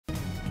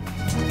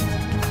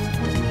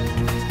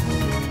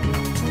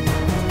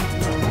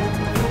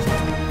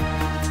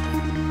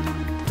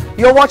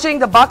You're watching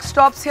The Buck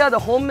Stops Here. The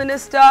Home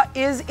Minister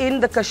is in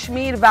the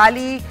Kashmir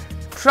Valley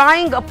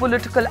trying a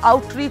political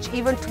outreach,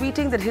 even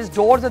tweeting that his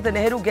doors at the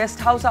Nehru Guest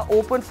House are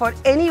open for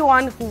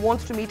anyone who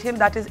wants to meet him,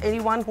 that is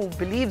anyone who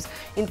believes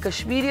in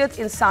Kashmiriyat,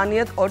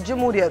 Insaniyat or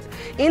Jamhuriyat.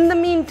 In the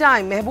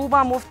meantime,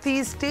 Mehbooba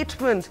Mufti's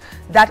statement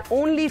that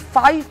only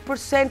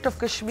 5% of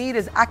Kashmir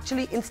is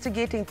actually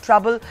instigating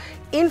trouble,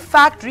 in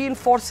fact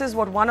reinforces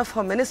what one of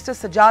her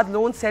ministers, Sajjad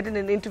Lone, said in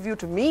an interview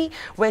to me,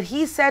 where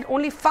he said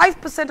only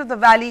 5% of the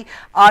valley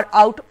are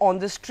out on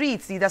the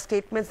streets. These are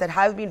statements that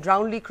have been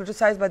roundly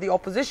criticized by the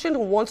opposition,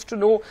 who wants to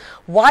know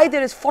why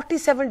there is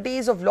 47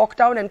 days of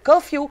lockdown and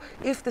curfew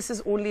if this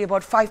is only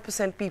about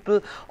 5%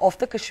 people of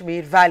the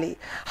Kashmir Valley.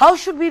 How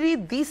should we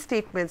read these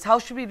statements? How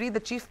should we read the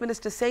Chief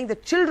Minister saying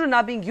that children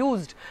are being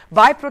used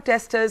by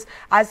protesters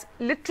as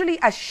literally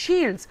as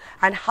shields?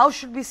 And how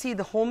should we see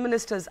the Home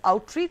Minister's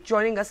outreach?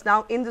 Joining us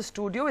now in the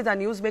studio is our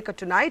newsmaker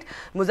tonight,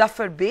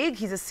 Muzaffar Baig.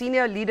 He's a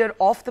senior leader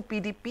of the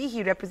PDP.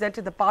 He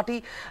represented the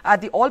party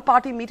at the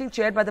all-party meeting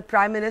chaired by the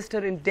Prime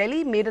Minister in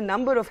Delhi, made a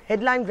number of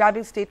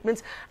headline-grabbing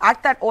statements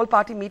at that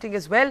all-party meeting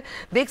as well.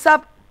 Baig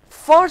Saab,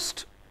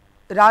 first,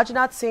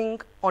 Rajnath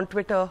Singh on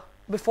Twitter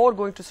before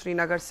going to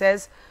Srinagar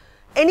says,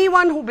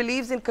 anyone who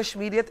believes in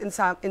Kashmiriyat,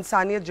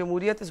 Insaniyat,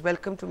 Jamhuriyat is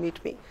welcome to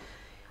meet me.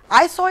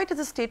 I saw it as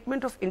a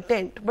statement of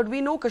intent, but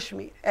we know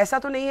Kashmir. ऐसा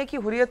तो नहीं है कि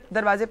हुर्रियत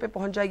दरवाजे पे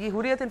पहुंच जाएगी.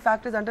 Hurriyat in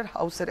fact is under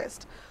house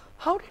arrest.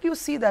 How did you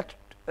see that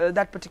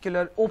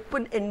particular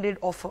open-ended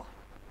offer?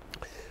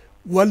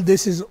 Well,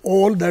 this is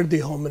all that the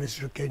Home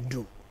Minister can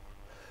do.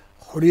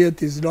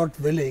 Hurriyat is not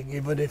willing,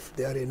 even if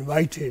they are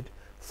invited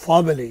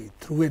formally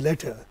through a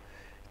letter,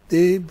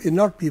 they may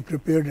not be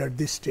prepared at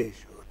this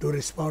stage to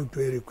respond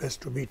to a request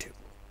to meet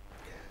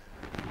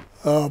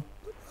him.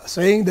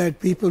 Saying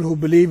that people who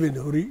believe in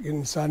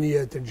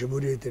Insaniyat and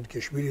Jamhuriyat and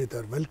Kashmiriyat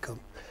are welcome,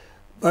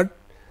 but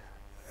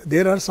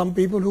there are some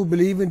people who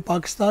believe in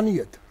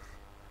Pakistaniyat.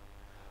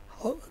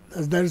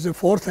 There is a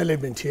fourth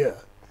element here.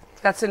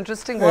 That's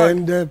interesting word.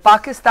 And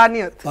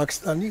Pakistaniyat.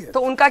 Pakistaniyat. तो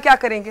उनका क्या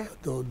करेंगे?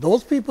 So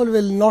those people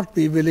will not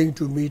be willing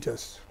to meet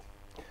us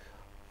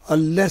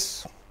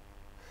unless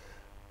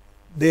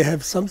they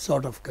have some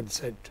sort of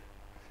consent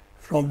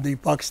from the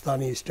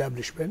Pakistani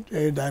establishment,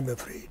 and I am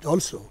afraid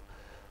also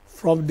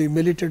from the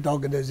militant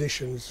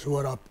organizations who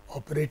are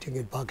operating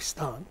in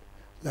Pakistan,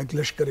 like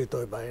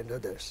Lashkar-e-Toiba and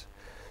others.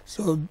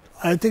 So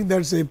I think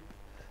that's a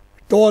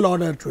tall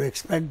order to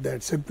expect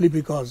that simply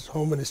because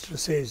Home Minister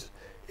says,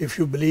 if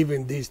you believe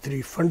in these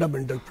three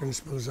fundamental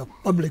principles of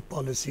public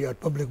policy or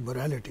public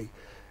morality,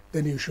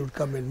 then you should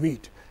come and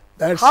meet.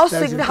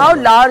 How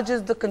large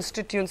is the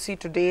constituency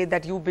today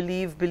that you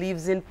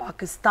believes in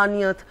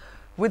Pakistaniyat,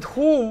 with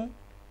whom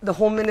the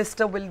Home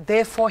Minister will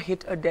therefore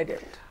hit a dead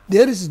end?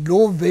 There is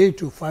no way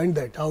to find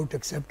that out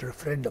except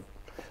referendum.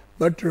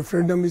 But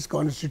referendum is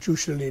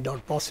constitutionally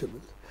not possible.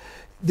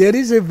 There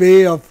is a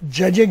way of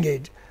judging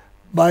it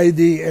by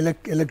the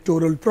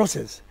electoral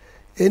process.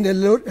 In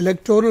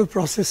electoral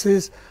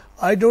processes,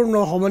 I don't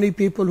know how many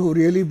people who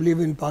really believe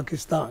in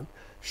Pakistan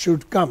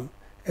should come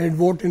and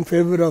vote in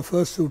favor of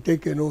us who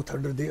take an oath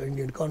under the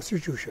Indian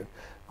Constitution.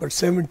 But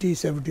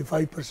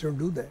 70–75%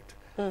 do that.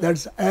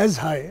 That's as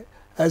high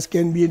as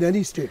can be in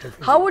any state of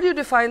India. How would you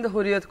define the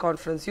Hurriyat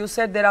conference? You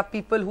said there are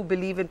people who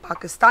believe in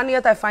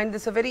Pakistaniyat. I find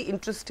this a very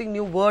interesting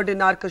new word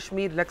in our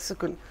Kashmir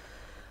lexicon.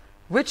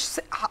 Which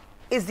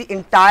is the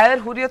entire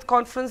Hurriyat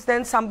conference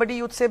then somebody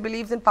you'd say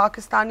believes in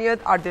Pakistaniyat?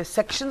 Are there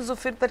sections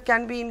of it that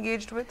can be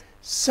engaged with?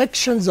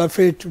 Sections of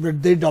it,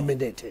 but they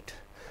dominate it.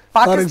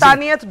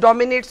 Pakistaniyat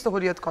dominates the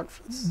Hurriyat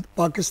conference.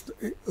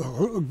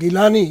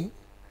 Gilani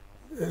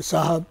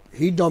Sahab,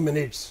 he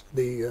dominates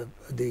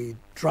the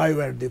tribe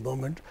at the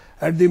moment.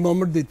 At the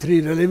moment, the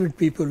three relevant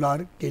people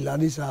are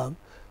Gilani Sahab,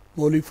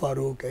 Moli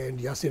Farooq and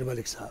Yasir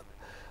Malik Sahab.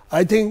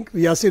 I think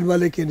Yasir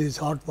Malik in his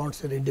heart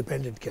wants an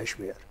independent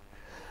Kashmir.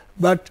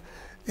 But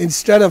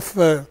instead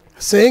of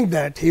saying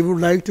that, he would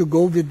like to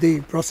go with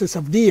the process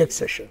of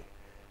de-accession.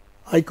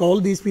 I call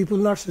these people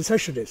not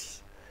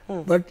secessionists,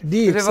 but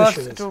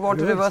de-accessionists. To want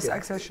to reverse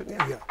accession,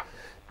 yeah.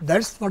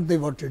 That's what they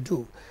want to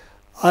do.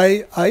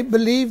 I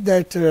believe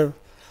that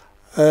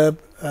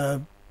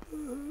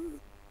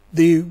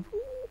the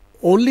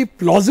only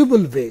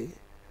plausible way,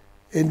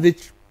 in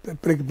which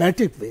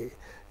pragmatic way,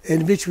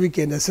 in which we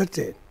can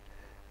ascertain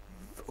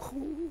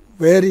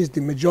where is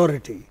the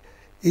majority,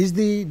 is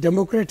the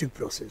democratic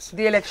process.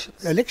 The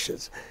elections.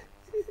 Elections.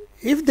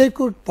 If they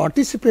could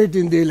participate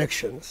in the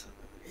elections,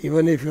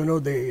 even if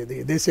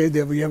they say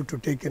that we have to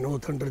take an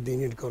oath under the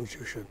Indian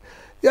Constitution.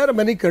 There are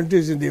many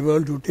countries in the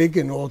world who take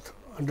an oath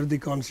under the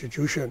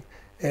Constitution,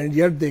 and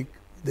yet they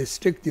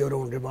stick their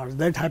own demands.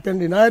 That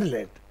happened in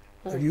Ireland.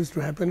 That used to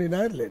happen in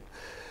Ireland.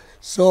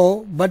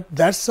 So, but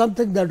that's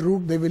something that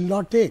route they will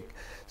not take.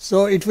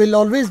 So it will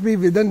always be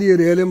within the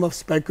realm of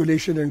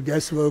speculation and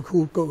guesswork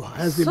who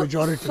has the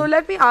majority. So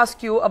let me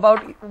ask you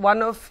about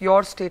one of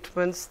your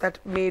statements that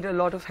made a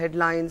lot of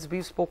headlines.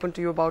 We've spoken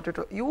to you about it.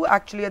 You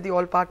actually at the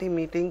all-party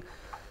meeting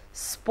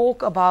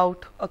spoke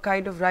about a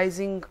kind of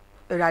rising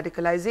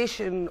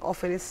radicalization,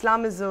 of an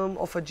Islamism,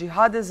 of a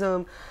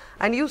jihadism,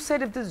 and you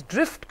said if this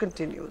drift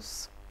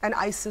continues, an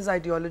ISIS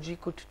ideology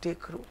could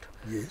take root.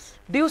 Yes.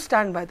 Do you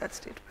stand by that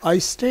statement? I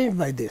stand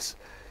by this.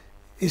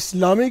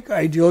 Islamic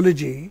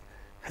ideology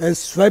has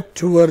swept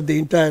toward the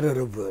entire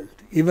Arab world.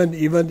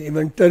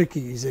 Even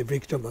Turkey is a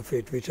victim of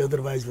it, which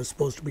otherwise was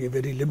supposed to be a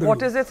very liberal.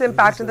 What is its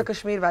impact in the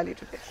Kashmir Valley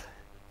today?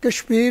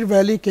 Kashmir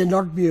Valley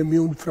cannot be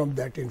immune from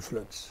that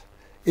influence.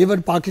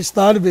 Even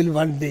Pakistan will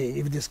one day,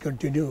 if this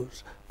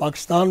continues,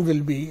 Pakistan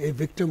will be a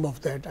victim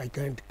of that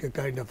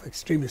kind of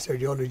extremist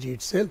ideology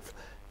itself.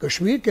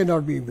 Kashmir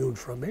cannot be immune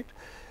from it.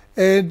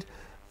 And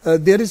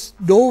there is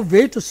no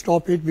way to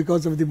stop it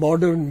because of the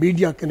modern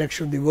media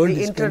connection. The world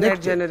is connected. The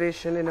internet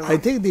generation in a way. I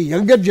think the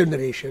younger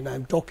generation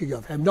I'm talking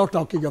of, I'm not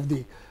talking of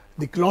the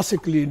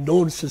classically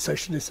known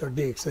secessionists or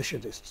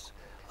de-accessionists.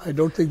 I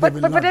don't think but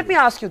let me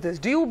ask you this.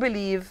 Do you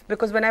believe,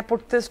 because when I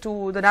put this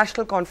to the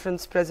National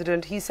Conference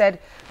president, he said,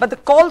 but the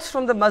calls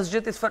from the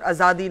masjid is for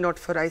Azadi, not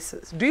for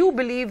ISIS. Do you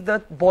believe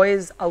that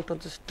boys out on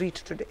the street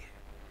today?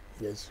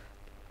 Yes.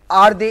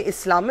 Are they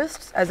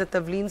Islamists, as a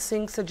Tavleen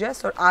Singh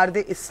suggests, or are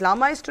they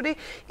Islamized today?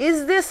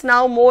 Is this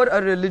now more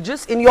a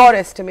religious, in your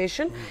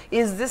estimation,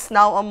 is this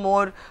now a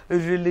more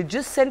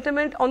religious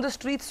sentiment on the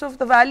streets of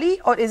the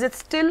valley, or is it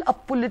still a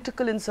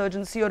political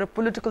insurgency or a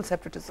political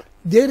separatism?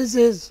 There is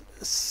a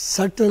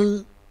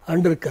subtle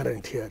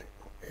undercurrent here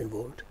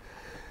involved.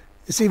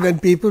 You see, when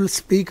people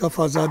speak of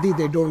Azadi,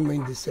 they don't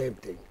mean the same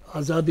thing.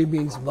 Azadi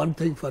means one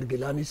thing for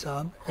Gilani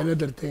Sahab,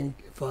 another thing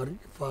for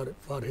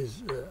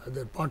his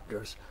other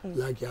partners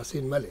like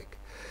Yasin Malik.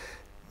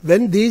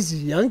 When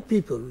these young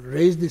people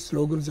raise the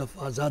slogans of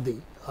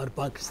Azadi or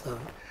Pakistan,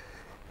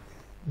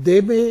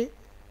 they may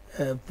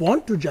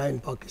want to join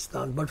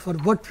Pakistan, but for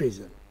what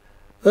reason?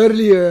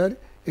 Earlier,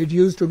 it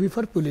used to be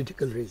for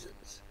political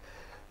reasons.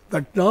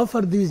 But now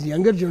for these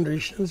younger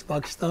generations,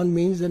 Pakistan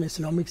means an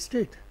Islamic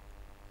state.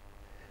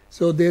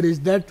 So there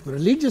is that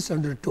religious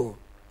undertone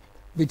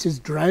which is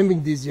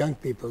driving these young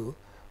people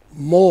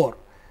more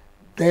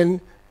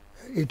than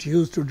it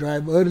used to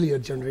drive earlier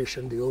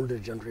generation, the older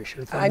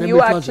generation. And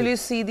you actually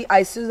see the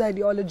ISIS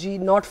ideology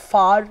not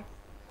far?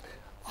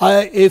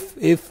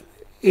 If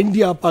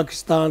India,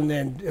 Pakistan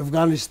and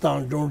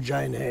Afghanistan don't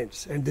join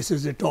hands, and this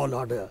is a tall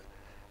order,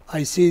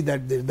 I see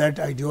that that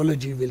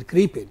ideology will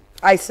creep in.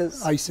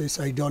 ISIS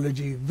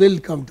ideology will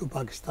come to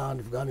Pakistan,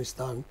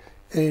 Afghanistan,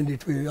 and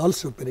it will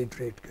also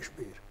penetrate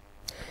Kashmir.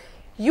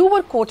 You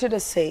were quoted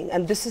as saying,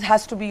 and this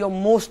has to be your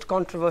most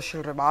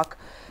controversial remark,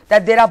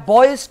 that there are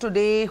boys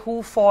today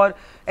who for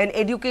an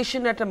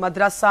education at a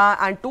madrasa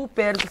and 2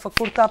 pairs of a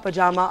kurta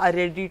pajama are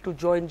ready to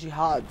join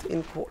jihad,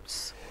 in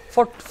quotes.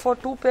 For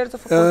 2 pairs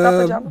of a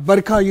kurta pajama?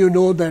 Barkha, you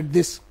know that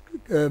this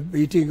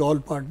meeting, all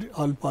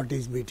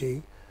parties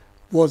meeting,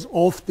 was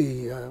off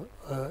the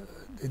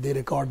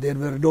record. There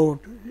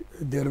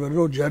were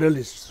no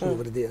journalists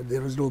over there.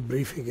 There was no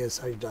briefing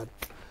as I done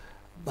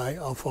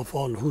of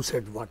all who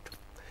said what.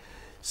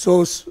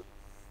 So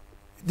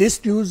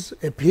this news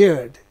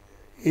appeared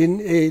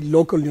in a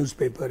local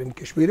newspaper in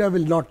Kashmir. I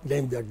will not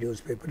name that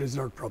newspaper. It is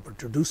not proper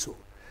to do so.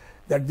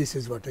 That this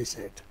is what I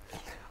said.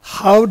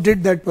 How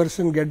did that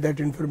person get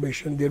that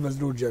information? There was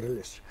no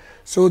journalist.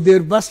 So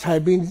there must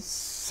have been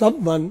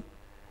someone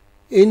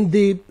in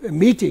the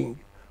meeting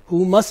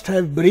who must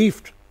have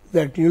briefed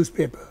that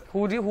newspaper.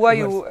 Who are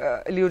you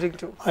alluding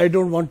to? I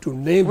don't want to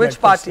name which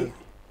that person. Party?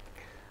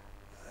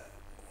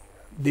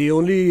 The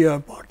only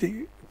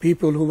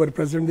people who were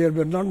present there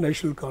were not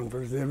National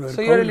Conference. There were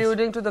so you're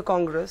alluding to the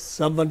Congress?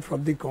 Someone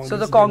from the Congress. So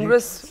the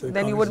Congress,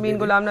 then you would mean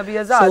Ghulam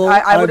Nabi Azad. So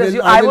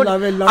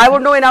I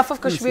would know enough of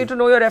Kashmir to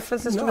know your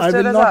references to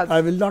Mr. Azad. I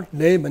will not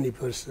name any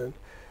person.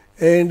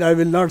 And I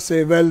will not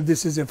say, well,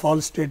 this is a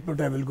false statement,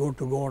 I will go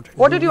to court.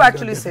 What did you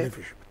actually say?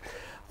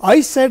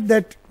 I said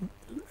that,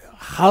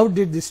 how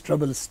did this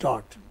trouble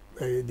start?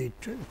 The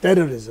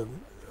terrorism,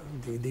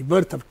 the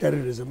birth of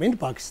terrorism in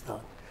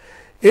Pakistan.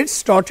 It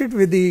started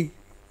with the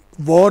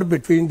war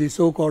between the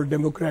so-called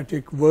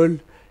democratic world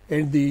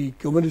and the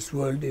communist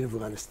world in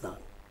Afghanistan.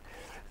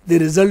 The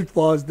result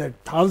was that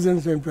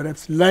thousands and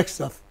perhaps lakhs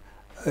of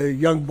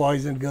young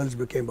boys and girls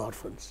became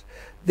orphans.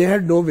 They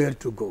had nowhere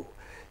to go.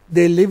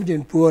 They lived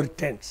in poor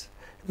tents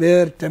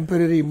where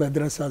temporary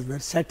madrasas were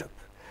set up.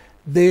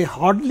 They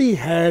hardly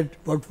had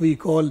what we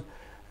call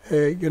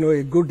a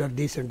good or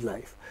decent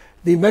life.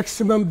 The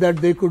maximum that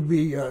they could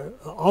be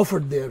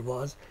offered there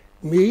was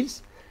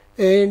meals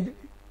and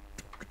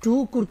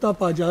 2 kurta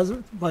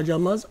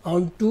pajamas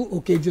on 2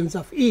 occasions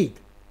of Eid.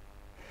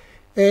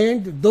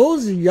 And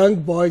those young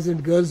boys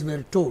and girls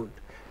were told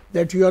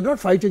that you are not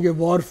fighting a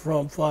war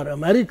for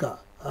America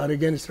or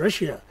against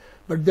Russia,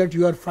 but that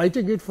you are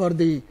fighting it for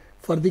the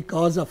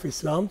cause of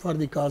Islam, for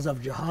the cause of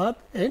jihad,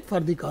 and for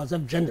the cause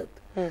of Jannat.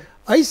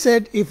 I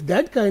said, if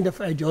that kind of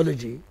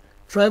ideology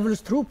travels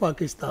through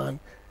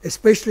Pakistan,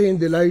 especially in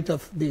the light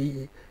of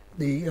the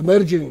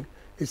emerging,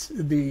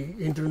 the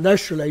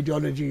international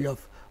ideology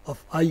of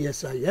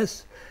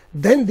ISIS,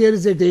 then there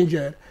is a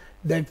danger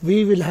that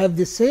we will have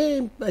the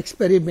same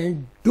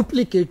experiment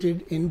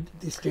duplicated in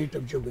the state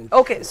of Jammu.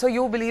 Okay, so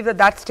you believe that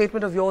that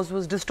statement of yours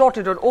was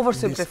distorted or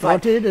oversimplified?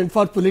 Distorted and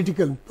for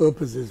political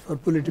purposes, for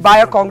political by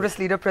a purposes. Congress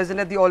leader present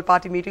at the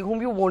all-party meeting, whom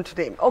you won't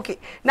name. Okay,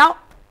 now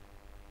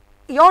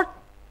your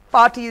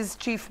party's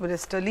chief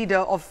minister, leader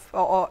of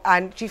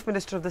and chief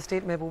minister of the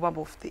state, Mehbooba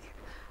Mufti,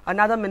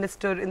 another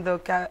minister in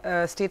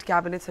the state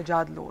cabinet,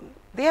 Sajjad Loan,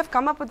 they have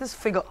come up with this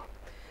figure.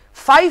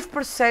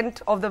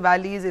 5% of the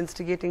valley is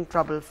instigating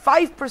trouble.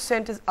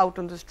 5% is out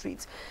on the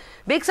streets.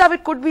 Baig Sahib,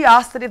 it could be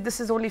asked that if this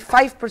is only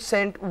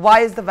 5%, why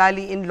is the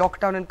valley in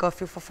lockdown and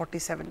curfew for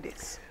 47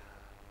 days?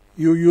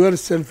 You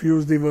yourself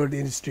use the word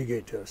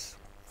instigators,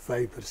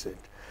 5%.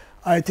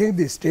 I think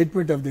the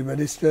statement of the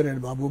minister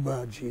and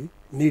Mehbooba ji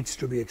needs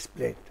to be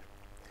explained.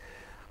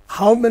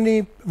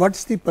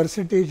 What's the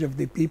percentage of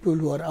the people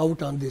who are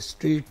out on the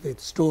street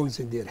with stones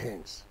in their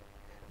hands?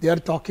 They are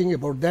talking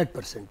about that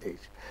percentage.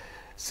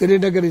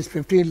 Srinagar is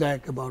 15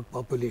 lakh about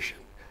population.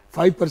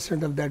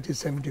 5% of that is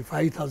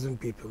 75,000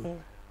 people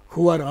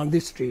who are on the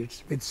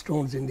streets with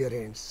stones in their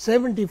hands.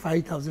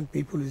 75,000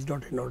 people is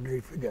not an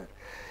ordinary figure.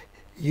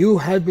 You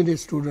have been a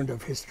student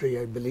of history,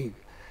 I believe.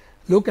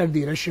 Look at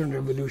the Russian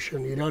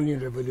Revolution,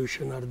 Iranian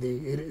Revolution, or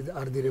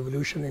the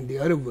revolution in the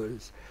Arab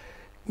worlds.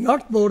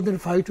 Not more than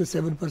 5 to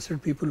 7%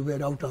 people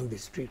were out on the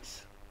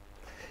streets.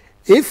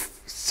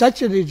 If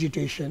such an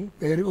agitation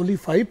where only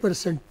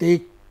 5%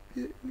 take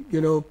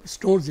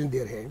stones in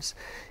their hands,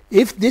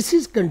 if this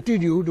is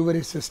continued over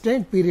a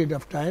sustained period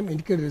of time,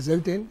 it can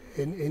result in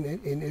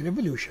a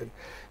revolution.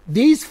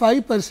 These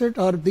 5%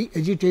 are the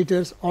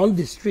agitators on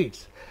the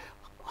streets.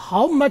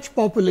 How much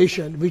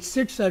population which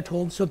sits at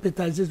home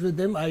sympathizes with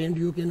them, I and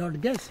you cannot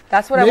guess.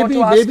 That's what I want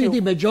to ask you. Maybe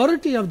the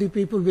majority of the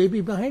people may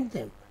be behind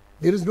them.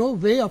 There is no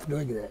way of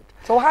knowing that.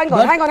 So hang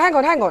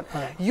on.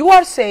 You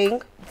are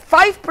saying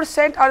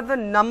 5% are the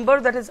number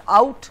that is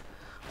out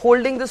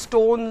holding the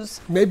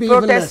stones, maybe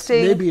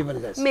protesting. Maybe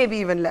even less. Maybe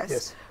even less.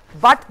 Yes.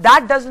 But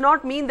that does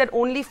not mean that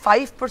only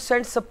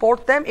 5%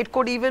 support them. It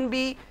could even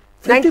be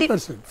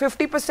 50%,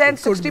 50%,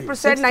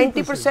 60%,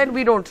 90%.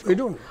 We don't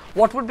know.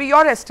 What would be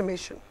your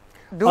estimation?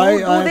 Do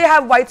they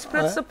have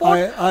widespread support,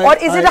 or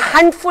is it a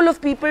handful of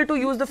people, to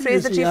use the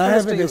phrase the chief minister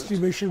used? I have an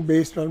estimation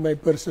based on my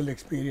personal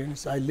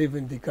experience. I live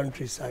in the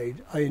countryside.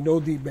 I know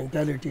the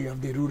mentality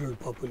of the rural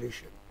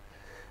population.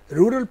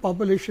 Rural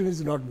population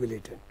is not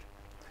militant.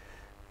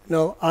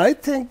 Now, I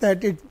think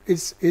that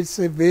it's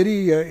a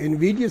very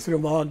invidious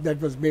remark that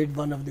was made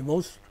one of the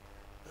most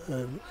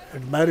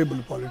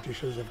admirable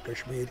politicians of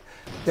Kashmir,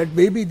 that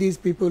maybe these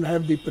people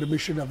have the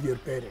permission of their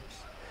parents.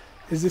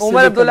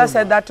 Umar Abdullah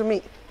said that to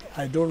me.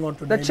 I don't want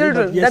to the name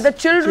children, it, yes, that the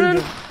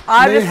children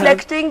are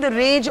reflecting the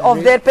rage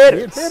of their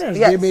parents.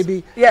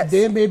 Yes.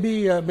 They may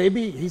be,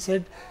 maybe he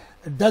said,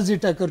 does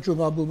it occur to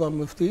Mehbooba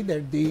Mufti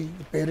that the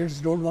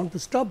parents don't want to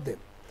stop them?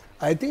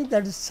 I think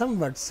that is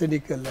somewhat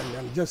cynical and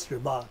unjust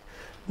remark.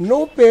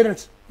 No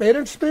parents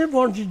may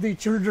want the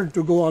children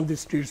to go on the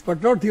streets,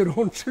 but not their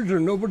own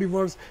children. Nobody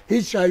wants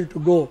his child to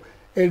go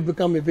and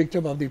become a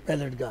victim of the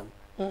pellet gun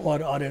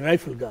or a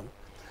rifle gun.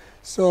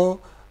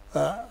 So,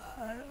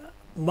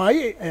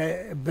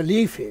 my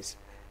belief is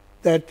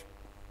that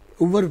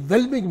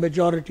overwhelming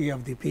majority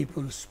of the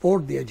people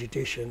support the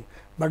agitation,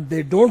 but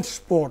they don't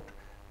support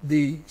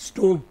the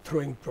stone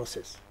throwing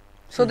process.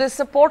 So they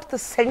support the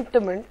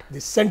sentiment. The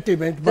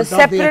sentiment, the but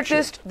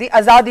separatist, the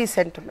Azadi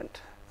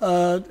sentiment.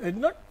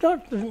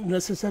 Not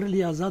necessarily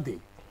Azadi.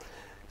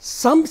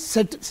 Some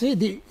see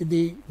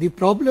the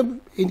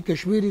problem in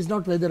Kashmir is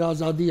not whether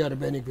Azadi or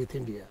Banik with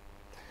India.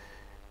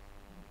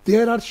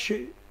 There are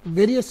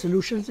various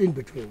solutions in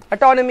between.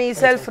 Autonomy,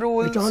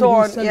 self-rule, so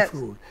on.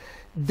 Self-rule.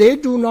 Yes. They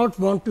do not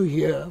want to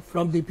hear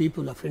from the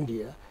people of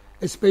India,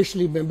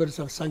 especially members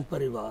of Sangh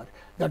Parivar,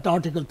 that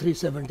Article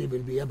 370 will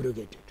be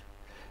abrogated.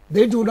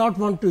 They do not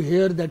want to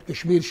hear that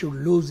Kashmir should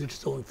lose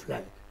its own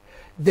flag.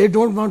 They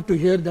don't want to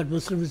hear that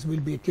Muslims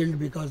will be killed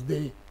because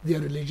their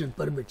religion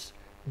permits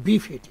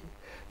beef-eating.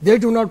 They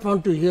do not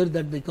want to hear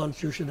that the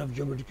constitution of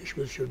Jammu and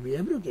Kashmir should be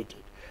abrogated.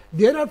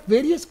 There are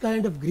various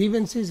kind of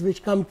grievances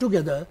which come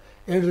together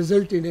and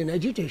result in an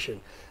agitation.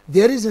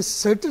 There is a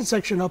certain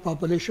section of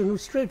population who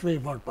straightway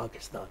want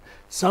Pakistan.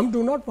 Some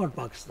do not want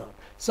Pakistan.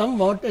 Some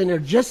want an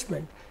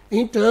adjustment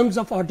in terms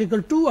of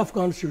Article 2 of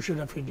Constitution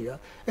of India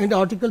and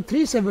Article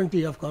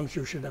 370 of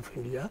Constitution of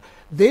India.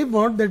 They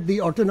want that the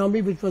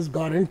autonomy which was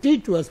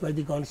guaranteed to us by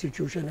the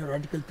Constitution and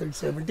Article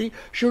 370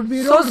 should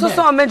be rolled back.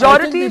 So a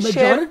majority the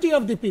majority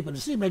of the people,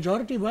 see,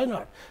 majority, why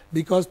not?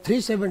 Because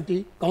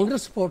 370,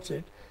 Congress supports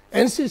it,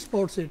 NC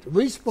supports it,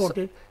 we support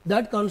it,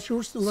 that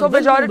constitutes the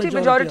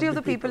majority of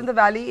the people in the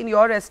valley, in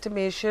your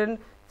estimation,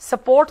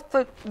 support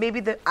maybe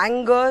the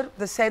anger,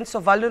 the sense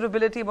of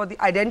vulnerability about the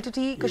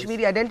identity, yes,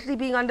 Kashmiri identity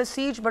being under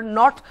siege, but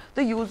not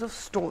the use of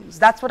stones.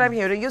 That's what I'm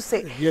hearing you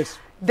say. Yes.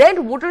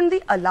 Then wouldn't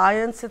the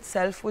alliance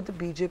itself with the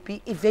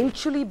BJP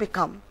eventually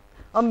become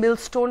a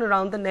millstone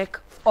around the neck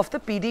of the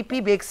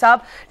PDP. Baig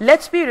Saab,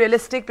 let's be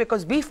realistic,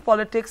 because beef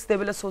politics they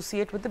will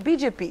associate with the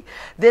BJP.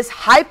 This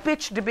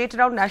high-pitched debate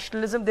around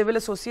nationalism they will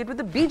associate with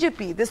the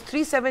BJP. This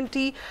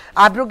 370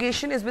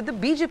 abrogation is with the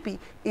BJP.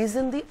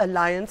 Isn't the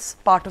alliance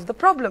part of the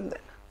problem then?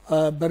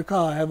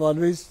 Barkha, I have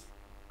always,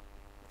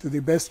 to the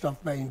best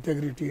of my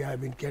integrity, I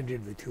have been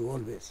candid with you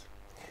always.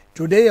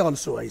 Today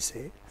also I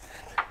say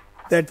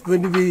that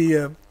when we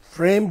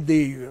formed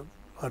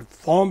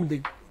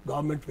the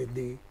government with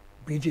the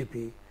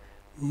BJP,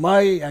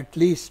 my at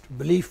least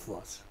belief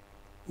was,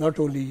 not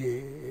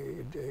only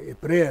a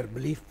prayer,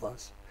 belief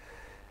was,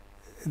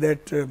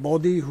 that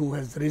Modi, who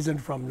has risen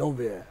from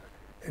nowhere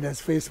and has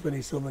faced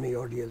so many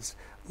ordeals,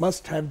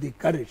 must have the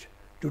courage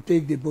to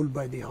take the bull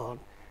by the horn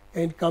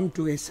and come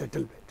to a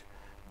settlement.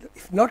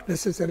 If not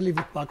necessarily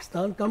with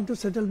Pakistan, come to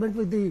settlement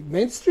with the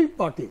mainstream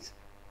parties.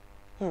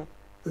 You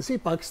see,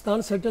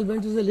 Pakistan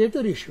settlement is a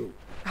later issue.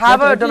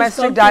 Have a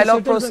domestic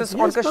dialogue process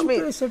on Kashmir. Come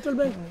to a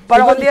settlement.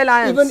 But on the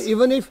alliance.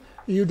 Even if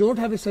you don't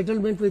have a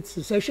settlement with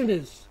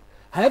secessionists,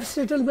 have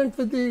settlement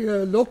with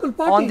the local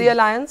parties. On the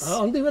alliance?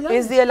 On the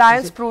alliance. Is the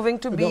alliance proving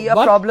to be a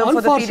problem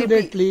for the PDP?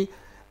 Unfortunately,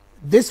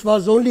 this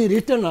was only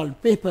written on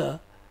paper.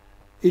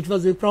 It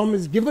was a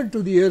promise given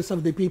to the ears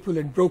of the people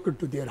and broken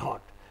to their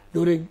heart.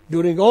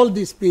 During all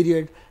this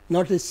period,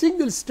 not a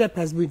single step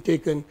has been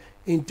taken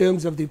in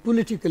terms of the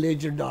political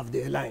agenda of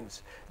the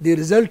alliance. The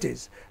result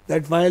is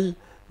that while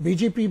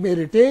BJP may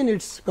retain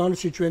its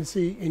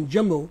constituency in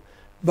Jammu,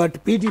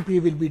 but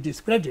PDP will be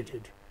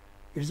discredited.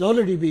 It is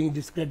already being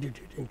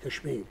discredited in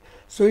Kashmir.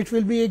 So it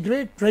will be a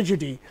great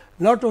tragedy,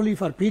 not only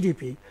for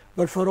PDP,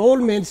 but for all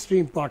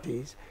mainstream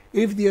parties,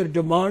 if their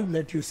demand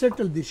that you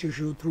settle this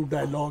issue through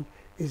dialogue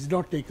is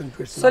not taken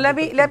to its So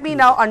let me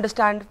now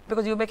understand,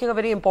 because you're making a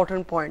very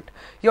important point.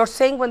 You're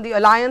saying when the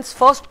alliance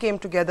first came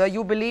together,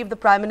 you believe the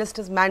Prime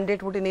Minister's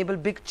mandate would enable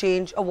big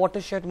change, a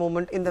watershed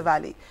moment in the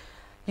valley.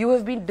 You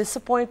have been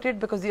disappointed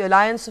because the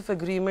alliance of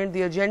agreement,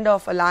 the agenda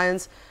of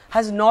alliance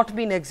has not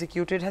been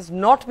executed, has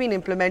not been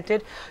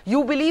implemented.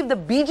 You believe the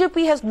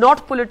BJP has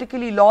not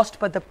politically lost,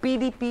 but the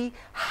PDP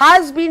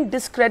has been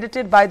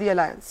discredited by the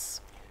alliance.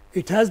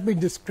 It has been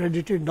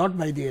discredited not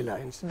by the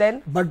alliance,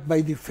 then, but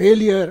by the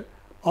failure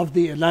of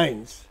the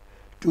alliance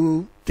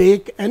to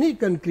take any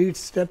concrete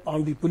step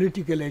on the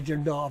political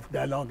agenda of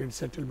dialogue and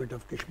settlement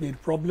of Kashmir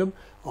problem,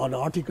 on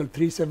Article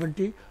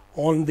 370,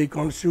 on the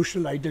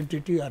constitutional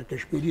identity or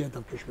Kashmiriyat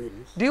of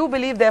Kashmiris. Do you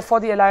believe, therefore,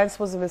 the alliance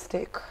was a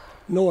mistake?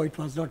 No, it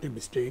was not a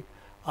mistake.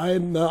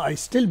 I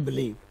still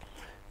believe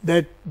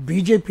that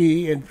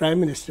BJP and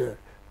Prime Minister,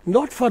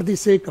 not for the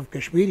sake of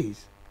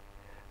Kashmiris,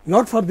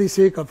 not for the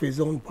sake of his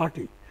own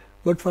party,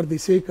 but for the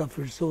sake of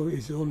his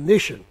own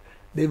nation,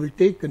 they will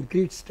take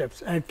concrete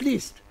steps, at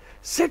least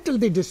settle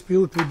the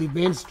dispute with the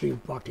mainstream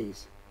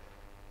parties,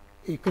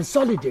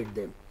 consolidate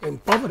them,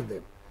 empower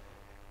them.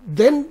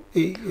 Then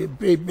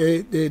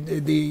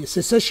the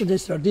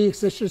secessionists or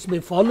de-accessionists may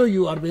follow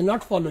you or may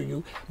not follow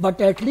you, but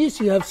at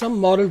least you have some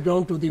moral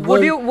ground to the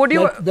world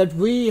that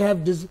we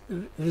have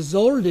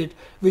resolved it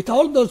with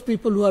all those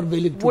people who are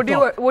willing to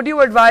talk. Would you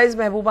advise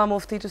Mehbooba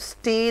Mufti to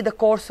stay the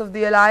course of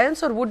the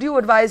alliance, or would you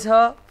advise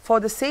her, for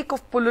the sake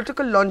of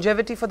political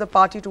longevity for the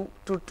party, to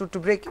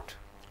break it?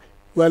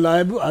 Well,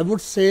 I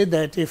would say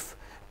that if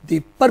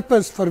the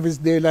purpose for which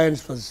the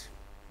alliance was,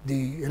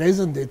 the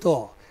raison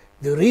d'etre,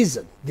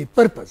 the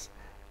purpose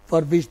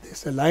for which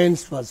this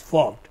alliance was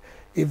formed,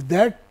 if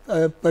that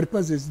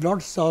purpose is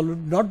not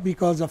solved, not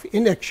because of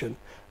inaction,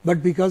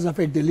 but because of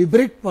a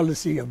deliberate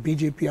policy of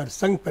BJP or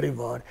Sangh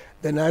Parivar,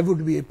 then I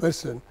would be a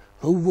person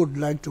who would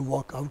like to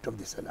walk out of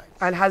this alliance.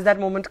 And has that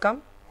moment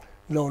come?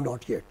 No,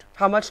 not yet.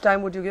 How much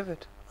time would you give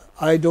it?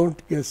 I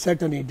don't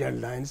set any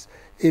deadlines.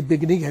 A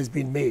beginning has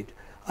been made.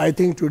 I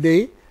think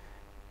today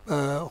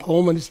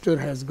Home Minister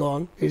has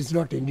gone. It is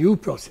not a new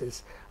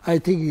process. I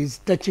think he is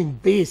touching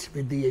base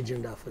with the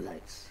agenda of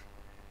alliance.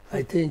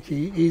 I think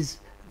he is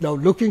now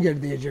looking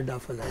at the agenda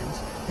of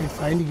alliance and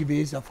finding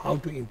ways of how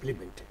to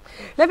implement it.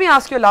 Let me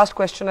ask you a last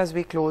question as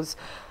we close.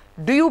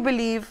 Do you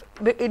believe,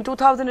 in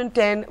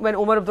 2010, when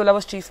Omar Abdullah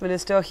was Chief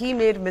Minister, he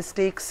made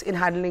mistakes in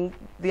handling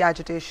the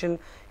agitation?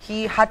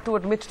 He had to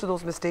admit to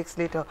those mistakes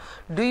later.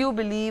 Do you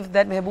believe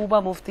that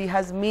Mehbooba Mufti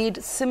has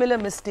made similar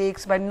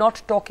mistakes by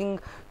not talking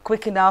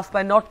quick enough,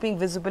 by not being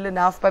visible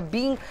enough, by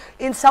being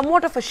in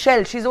somewhat of a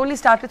shell? She's only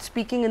started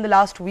speaking in the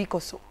last week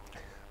or so.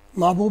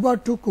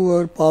 Mehbooba took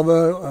over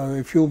power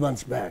a few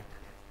months back,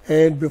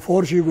 and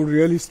before she could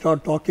really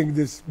start talking,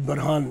 this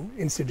Burhan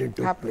incident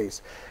took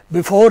place.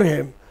 Before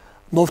him,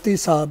 Mufti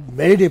Saab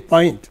made a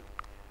point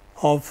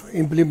of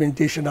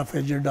implementation of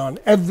agenda on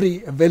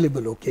every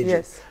available occasion.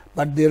 Yes.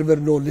 But there were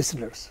no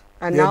listeners.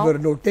 And there were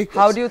no takers.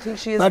 How do you think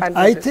she is handling it?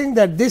 I think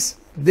that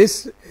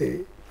this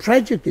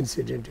tragic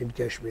incident in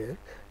Kashmir,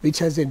 which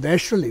has a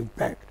national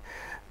impact,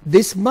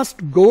 this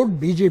must goad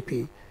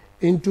BJP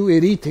into a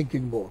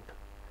rethinking mode.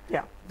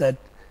 Yeah. That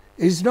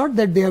it's not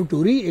that they have to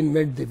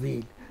reinvent the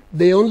wheel,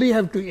 They only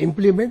have to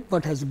implement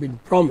what has been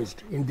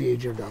promised in the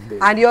agenda of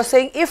the. And you're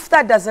saying if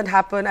that doesn't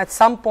happen, at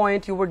some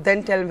point you would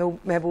then tell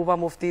Mehbooba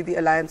Mufti the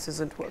alliance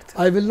isn't worth it.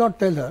 I will not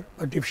tell her,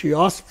 but if she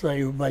asks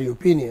my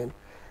opinion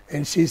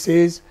and she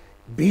says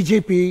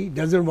BJP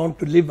doesn't want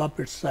to live up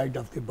its side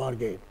of the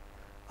bargain,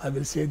 I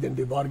will say then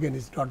the bargain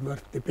is not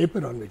worth the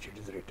paper on which it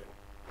is written.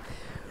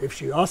 If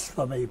she asks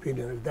for my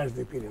opinion, that's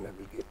the opinion I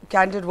will give.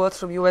 Candid words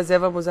from you as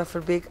ever,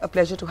 Muzaffar Baig. A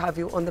pleasure to have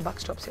you on the Buck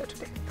Stops here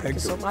today. Thank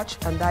you so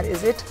much. And that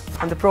is it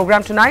on the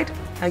program tonight.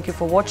 Thank you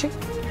for watching.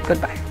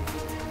 Goodbye.